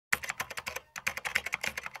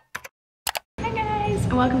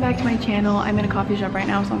and welcome back to my channel. I'm in a coffee shop right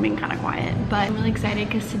now, so I'm being kind of quiet, but I'm really excited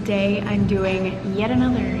because today I'm doing yet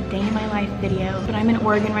another day in my life video. But I'm in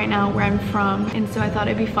Oregon right now, where I'm from, and so I thought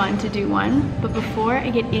it'd be fun to do one. But before I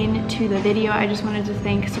get into the video, I just wanted to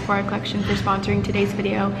thank Sephora Collection for sponsoring today's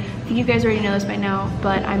video. I think you guys already know this by now,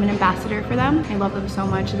 but I'm an ambassador for them. I love them so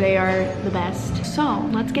much. They are the best. So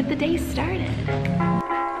let's get the day started.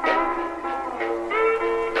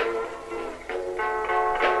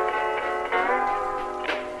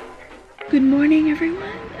 Good morning, everyone.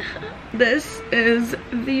 This is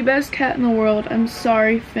the best cat in the world. I'm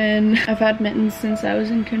sorry, Finn. I've had Mittens since I was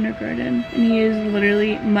in kindergarten, and he is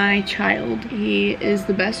literally my child. He is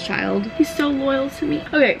the best child. He's so loyal to me.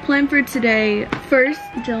 Okay, plan for today. First,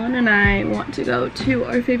 Dylan and I want to go to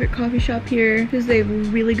our favorite coffee shop here because they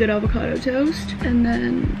have really good avocado toast. And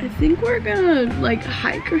then I think we're gonna like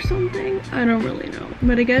hike or something. I don't really know,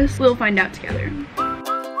 but I guess we'll find out together.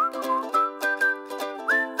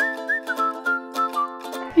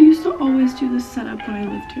 I used to always do this setup when I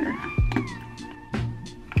lived here.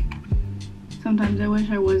 Sometimes I wish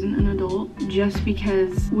I wasn't an adult, just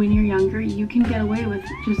because when you're younger, you can get away with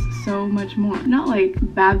just so much more. Not like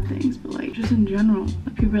bad things, but like just in general.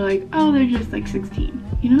 People are like, oh, they're just like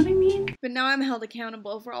 16. You know what I mean? But now I'm held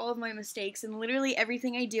accountable for all of my mistakes, and literally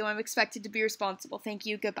everything I do, I'm expected to be responsible. Thank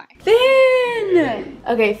you, goodbye. Finn!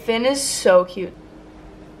 Okay, Finn is so cute.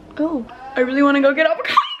 Oh, I really want to go get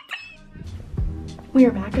avocado. We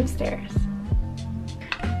are back upstairs.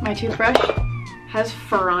 My toothbrush has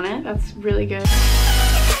fur on it. That's really good.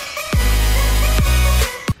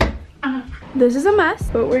 This is a mess,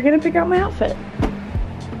 but we're gonna pick out my outfit.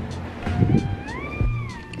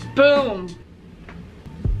 Boom!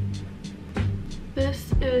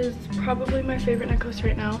 This is probably my favorite necklace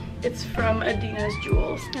right now. It's from Adina's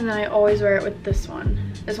Jewels, and then I always wear it with this one.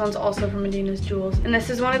 This one's also from Adina's Jewels, and this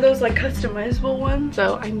is one of those like customizable ones,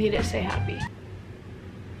 so I made it say happy.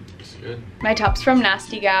 Good. My top's from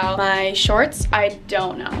Nasty Gal. My shorts, I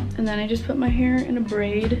don't know. And then I just put my hair in a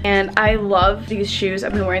braid. And I love these shoes.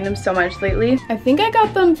 I've been wearing them so much lately. I think I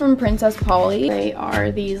got them from Princess Polly. They are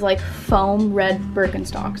these like foam red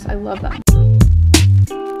Birkenstocks. I love them.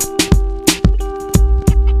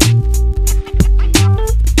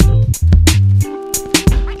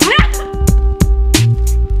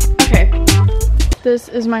 This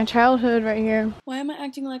is my childhood right here. Why am I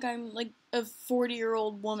acting like I'm like a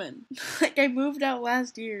 40-year-old woman? Like I moved out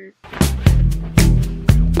last year.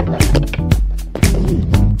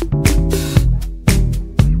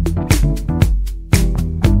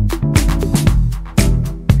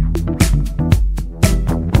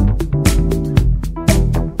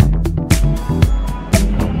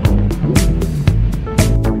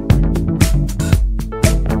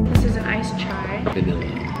 This is an iced chai.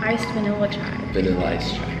 Iced vanilla chai. Vanilla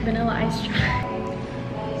ice chai. Vanilla ice chai.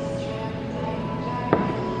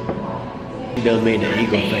 You done made an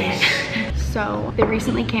eagle face. So they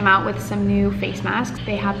recently came out with some new face masks.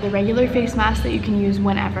 They have the regular face mask that you can use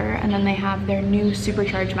whenever, and then they have their new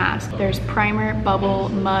supercharged mask. There's primer, bubble,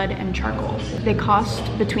 mud, and charcoal. They cost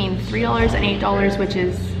between $3 and $8, which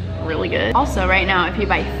is really good. Also, right now, if you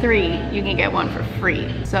buy 3, you can get one for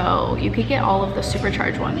free. So you could get all of the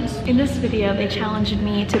supercharged ones. In this video, they challenged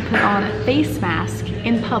me to put on a face mask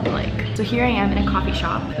in public. So here I am in a coffee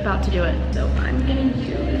shop about to do it. So I'm gonna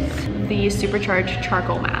use the supercharged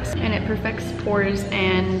charcoal mask, and it perfects pores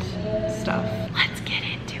and stuff. Let's get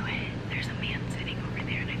into it. There's a man sitting over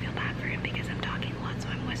there, and I feel bad for him because I'm talking a lot, so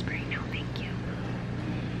I'm whispering now. Thank you.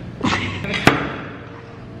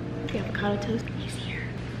 The avocado toast. He's here.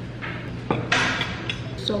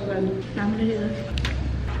 So good. Now I'm gonna do this.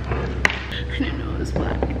 I didn't know it was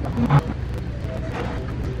black.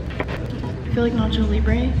 I feel like Nacho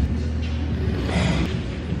Libre.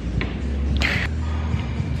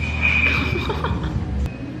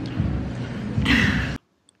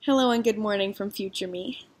 Hello and good morning from future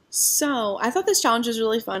me. So, I thought this challenge was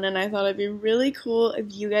really fun, and I thought it'd be really cool if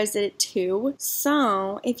you guys did it too.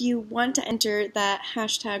 So, if you want to enter that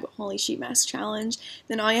hashtag Holy Sheet Mask Challenge,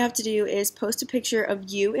 then all you have to do is post a picture of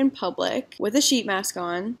you in public with a sheet mask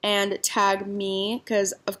on, and tag me,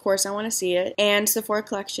 because of course I want to see it, and Sephora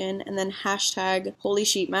Collection, and then hashtag Holy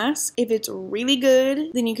Sheet Mask. If it's really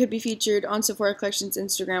good, then you could be featured on Sephora Collection's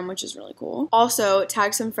Instagram, which is really cool. Also,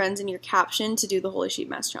 tag some friends in your caption to do the Holy Sheet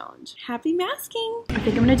Mask Challenge. Happy masking! I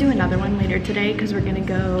think I'm gonna do another one later today because we're gonna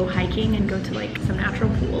go hiking and go to like some natural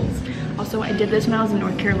pools. Also, I did this when I was in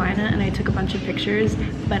North Carolina and I took a bunch of pictures,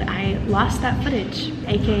 but I lost that footage,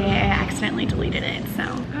 aka I accidentally deleted it. So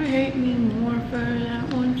I hate me more for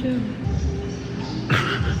that one too.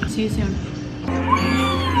 See you soon.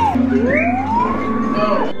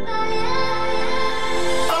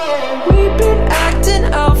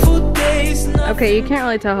 Okay, you can't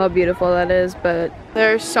really tell how beautiful that is, but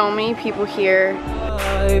there are so many people here. You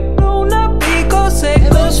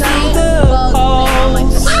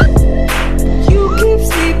keep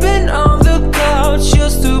sleeping on the couch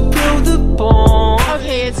just to prove the bond.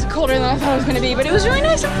 Okay, it's colder than I thought it was gonna be, but it was really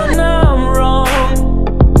nice and fun. I'm wrong.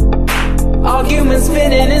 Arguments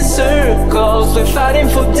spinning in circles. We're fighting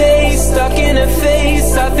for days, stuck in a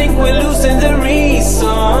phase. I think we're losing the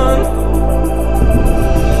reason.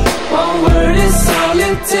 One word is all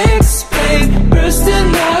it takes, babe.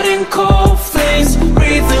 Bursting out in cold flames.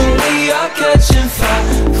 Breathing, we are catching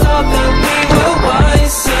fire. Thought that we were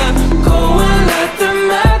wiser. Go and light the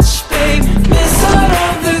match, babe. Miss out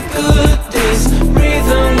on the good days.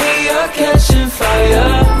 Breathing, we are catching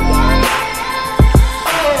fire.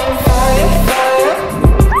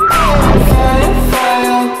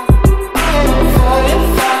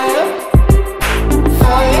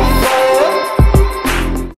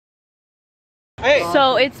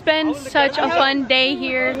 So it's been such a fun day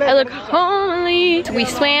here. I look homely. We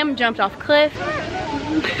swam, jumped off a cliff.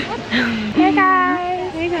 Hey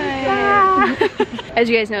guys! Hey guys! As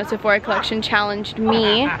you guys know, Sephora Collection challenged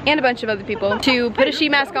me and a bunch of other people to put a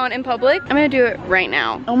sheet mask on in public. I'm gonna do it right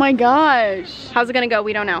now. Oh my gosh. How's it gonna go?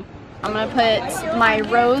 We don't know. I'm gonna put my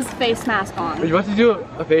rose face mask on. Are you about to do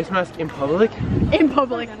a face mask in public? In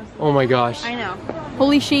public. Oh my gosh. I know.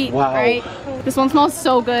 Holy sheet, wow. Right? This one smells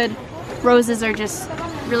so good. Roses are just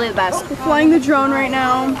really the best. We're flying the drone right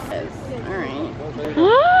now. Alright.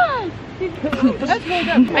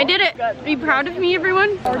 I did it. Are you proud of me,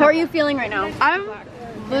 everyone? How are you feeling right now? I'm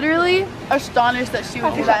literally astonished that she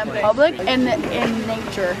would do that in public and in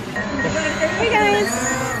nature. Hey guys.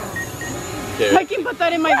 I can put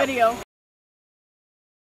that in my video.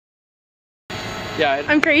 Yeah.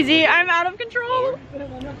 I'm crazy. I'm out of control.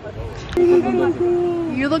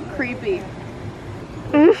 You look creepy.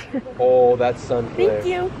 Oh, that's sun flare. Thank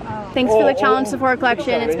you. Thanks for the challenge Sephora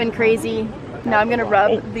Collection. It's been crazy. Now I'm gonna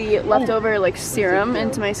rub the leftover like serum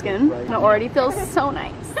into my skin. And it already feels so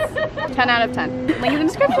nice. 10 out of 10. Link in the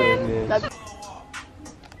description.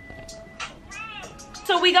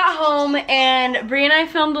 So we got home and Brie and I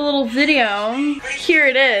filmed a little video. Here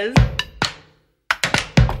it is.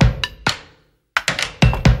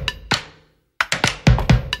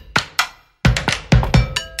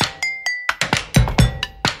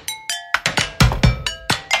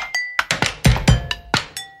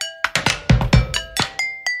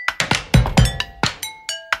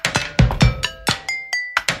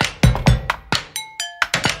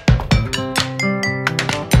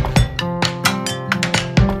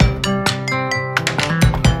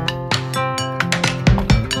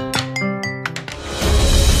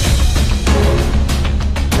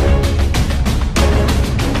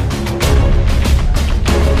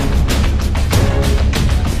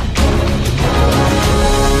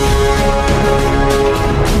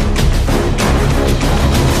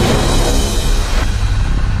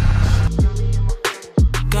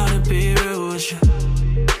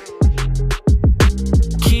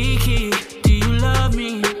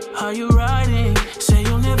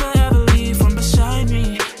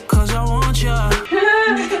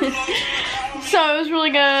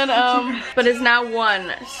 But it's now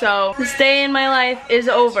 1, so this day in my life is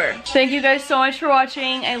over. Thank you guys so much for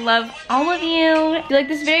watching. I love all of you. If you like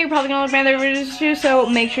this video, you're probably gonna like my other videos too, so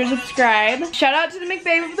make sure to subscribe. Shout out to the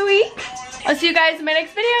McBabe of the week. I'll see you guys in my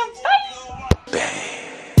next video.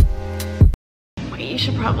 Bye! Wait, you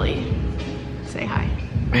should probably say hi.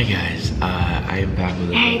 Hey guys, I am back with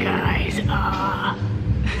a Hey guys,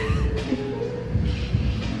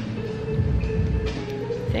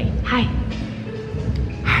 say hi.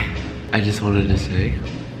 I just wanted to say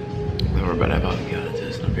that we're about to have avocado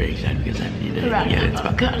toast and I'm very excited because I haven't eaten it yet. It's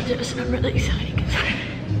about avocado toast and I'm really excited because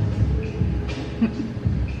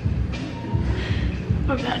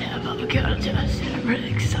we're about to have avocado toast and I'm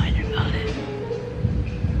really excited about it.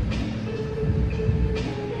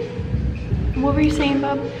 What were you saying,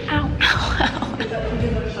 Bob? Ow.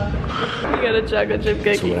 You got a chocolate chip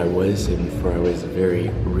cookie. So what I was saying before I was very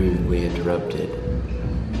rudely interrupted.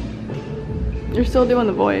 You're still doing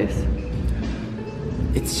the voice.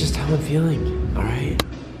 It's just how I'm feeling, alright?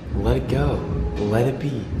 Let it go. Let it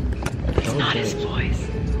be. It's not his voice.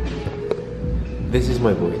 This is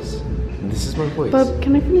my voice. This is my voice. Bub,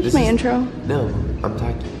 can I finish my intro? No, I'm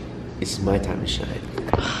talking. It's my time to shine.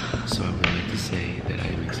 So I would like to say that I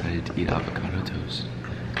am excited to eat avocado toast.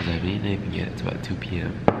 Because I haven't eaten anything yet. It's about 2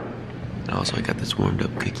 p.m. And also I got this warmed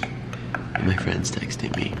up cookie. And my friend's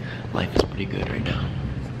texting me. Life is pretty good right now.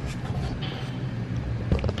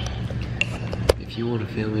 If you want a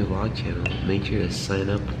family vlog channel, make sure to sign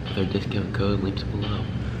up with our discount code, links below.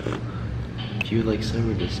 If you would like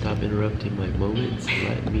Summer to stop interrupting my moments,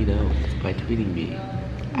 let me know by tweeting me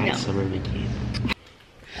at Summer Mckeen.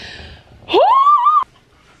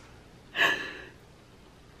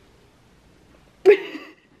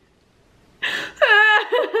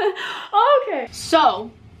 Okay.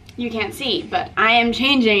 So, you can't see, but I am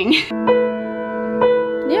changing.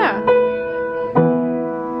 Yeah.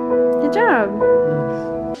 Good job.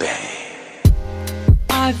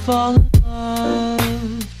 I fall in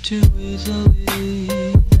love too easily.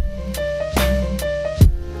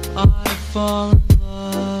 I fall